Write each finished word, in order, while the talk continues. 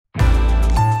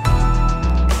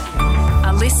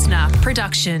listener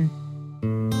production.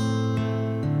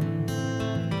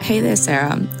 Hey there,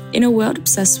 Sarah. In a world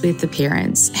obsessed with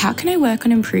appearance, how can I work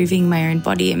on improving my own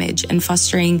body image and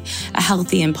fostering a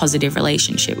healthy and positive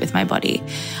relationship with my body?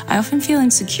 I often feel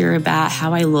insecure about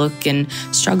how I look and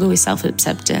struggle with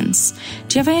self-acceptance.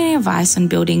 Do you have any advice on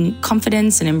building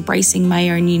confidence and embracing my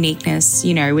own uniqueness,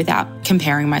 without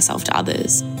comparing myself to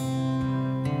others?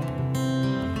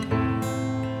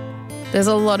 There's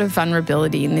a lot of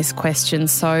vulnerability in this question,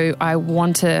 so I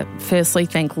want to firstly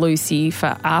thank Lucy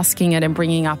for asking it and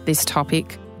bringing up this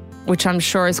topic, which I'm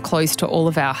sure is close to all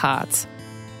of our hearts.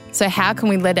 So how can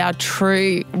we let our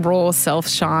true, raw self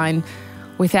shine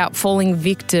without falling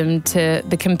victim to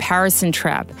the comparison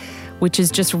trap, which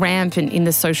is just rampant in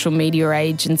the social media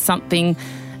age and something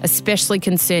especially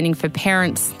concerning for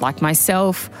parents like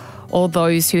myself or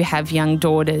those who have young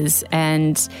daughters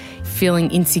and feeling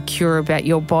insecure about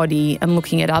your body and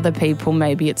looking at other people,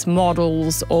 maybe it's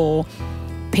models or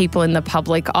people in the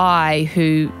public eye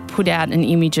who put out an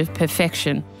image of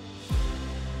perfection.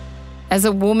 As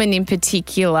a woman in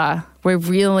particular, we're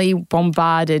really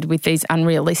bombarded with these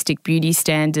unrealistic beauty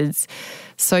standards.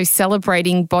 So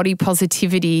celebrating body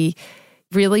positivity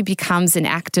really becomes an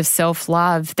act of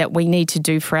self-love that we need to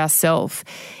do for ourselves.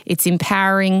 It's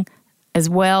empowering as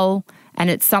well, and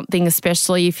it's something,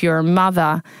 especially if you're a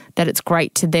mother, that it's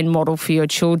great to then model for your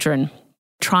children.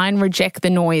 Try and reject the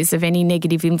noise of any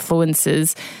negative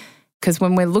influences, because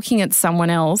when we're looking at someone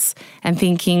else and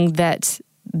thinking that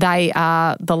they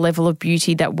are the level of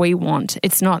beauty that we want,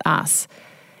 it's not us,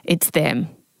 it's them.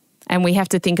 And we have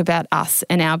to think about us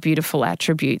and our beautiful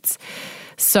attributes.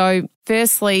 So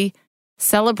firstly,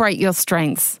 celebrate your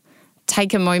strengths.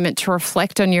 Take a moment to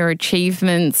reflect on your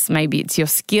achievements. Maybe it's your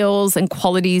skills and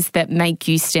qualities that make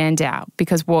you stand out,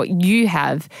 because what you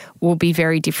have will be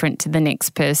very different to the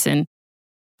next person.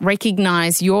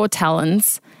 Recognize your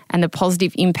talents and the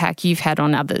positive impact you've had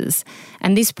on others.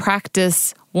 And this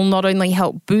practice will not only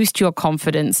help boost your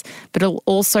confidence, but it'll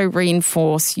also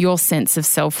reinforce your sense of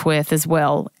self-worth as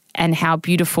well and how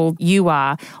beautiful you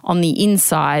are on the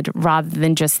inside rather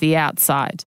than just the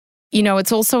outside.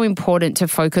 It's also important to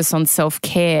focus on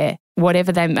self-care,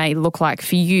 whatever that may look like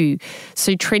for you.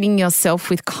 So treating yourself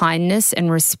with kindness and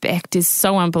respect is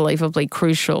so unbelievably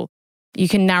crucial. You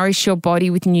can nourish your body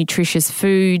with nutritious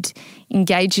food,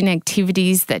 engage in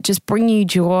activities that just bring you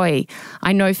joy.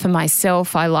 I know for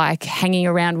myself, I like hanging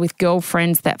around with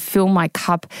girlfriends that fill my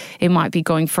cup. It might be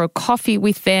going for a coffee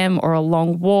with them or a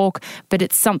long walk, but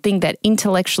it's something that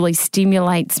intellectually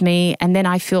stimulates me, and then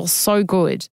I feel so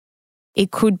good.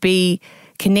 It could be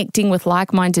connecting with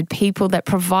like-minded people that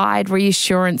provide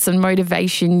reassurance and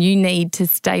motivation you need to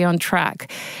stay on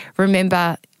track.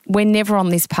 Remember, we're never on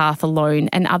this path alone,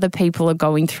 and other people are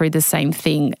going through the same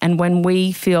thing. And when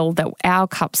we feel that our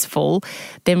cup's full,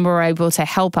 then we're able to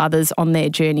help others on their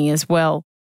journey as well.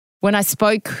 When I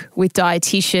spoke with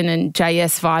dietitian and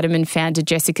JS Vitamin founder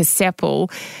Jessica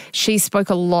Seppel, she spoke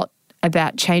a lot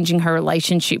about changing her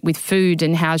relationship with food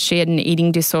and how she had an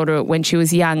eating disorder when she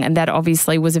was young, and that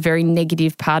obviously was a very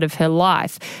negative part of her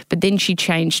life. But then she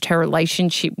changed her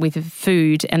relationship with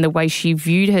food and the way she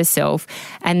viewed herself,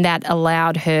 and that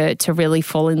allowed her to really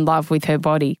fall in love with her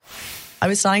body. I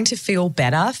was starting to feel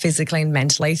better physically and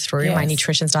mentally through my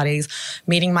nutrition studies.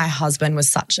 Meeting my husband was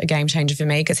such a game changer for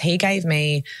me because he gave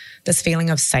me this feeling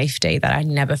of safety that I'd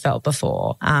never felt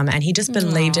before. And he just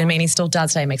believed in me, and he still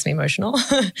does today. It makes me emotional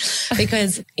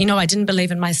because, I didn't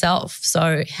believe in myself.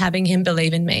 So having him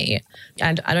believe in me,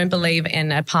 and I don't believe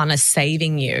in a partner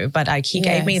saving you, but he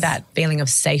gave me that feeling of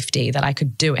safety that I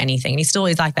could do anything. And he still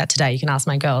is like that today. You can ask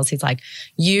my girls. He's like,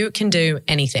 you can do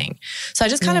anything. So I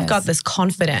just kind of got this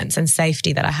confidence and safety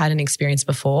that I hadn't experienced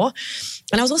before.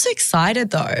 And I was also excited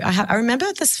though. I remember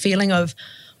this feeling of,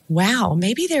 wow,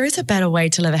 maybe there is a better way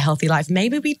to live a healthy life.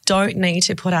 Maybe we don't need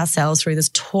to put ourselves through this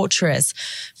torturous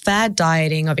fad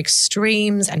dieting of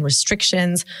extremes and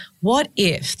restrictions. What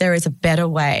if there is a better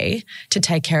way to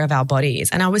take care of our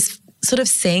bodies? And I was sort of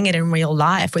seeing it in real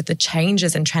life with the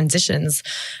changes and transitions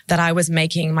that I was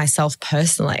making myself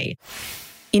personally.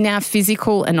 In our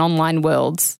physical and online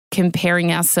worlds,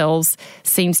 comparing ourselves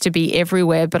seems to be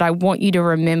everywhere, but I want you to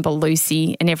remember,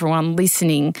 Lucy, and everyone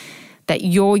listening, that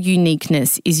your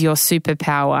uniqueness is your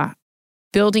superpower.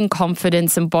 Building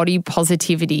confidence and body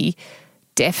positivity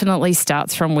definitely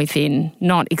starts from within,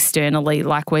 not externally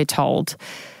like we're told.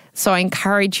 So I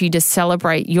encourage you to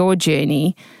celebrate your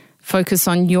journey, focus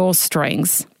on your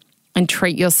strengths, and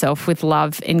treat yourself with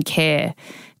love and care.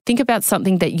 Think about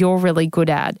something that you're really good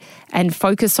at and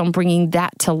focus on bringing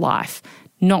that to life,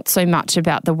 not so much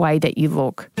about the way that you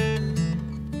look.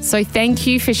 So thank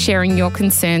you for sharing your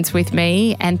concerns with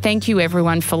me, and thank you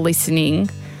everyone for listening.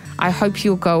 I hope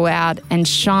you'll go out and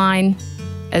shine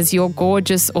as your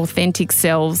gorgeous, authentic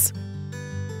selves.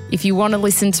 If you want to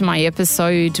listen to my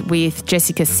episode with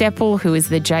Jessica Seppel, who is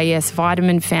the JS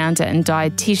Vitamin founder and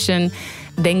dietitian,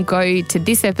 then go to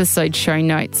this episode's show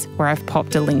notes where I've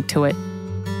popped a link to it.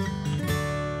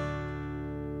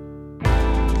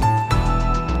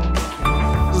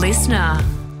 Listener.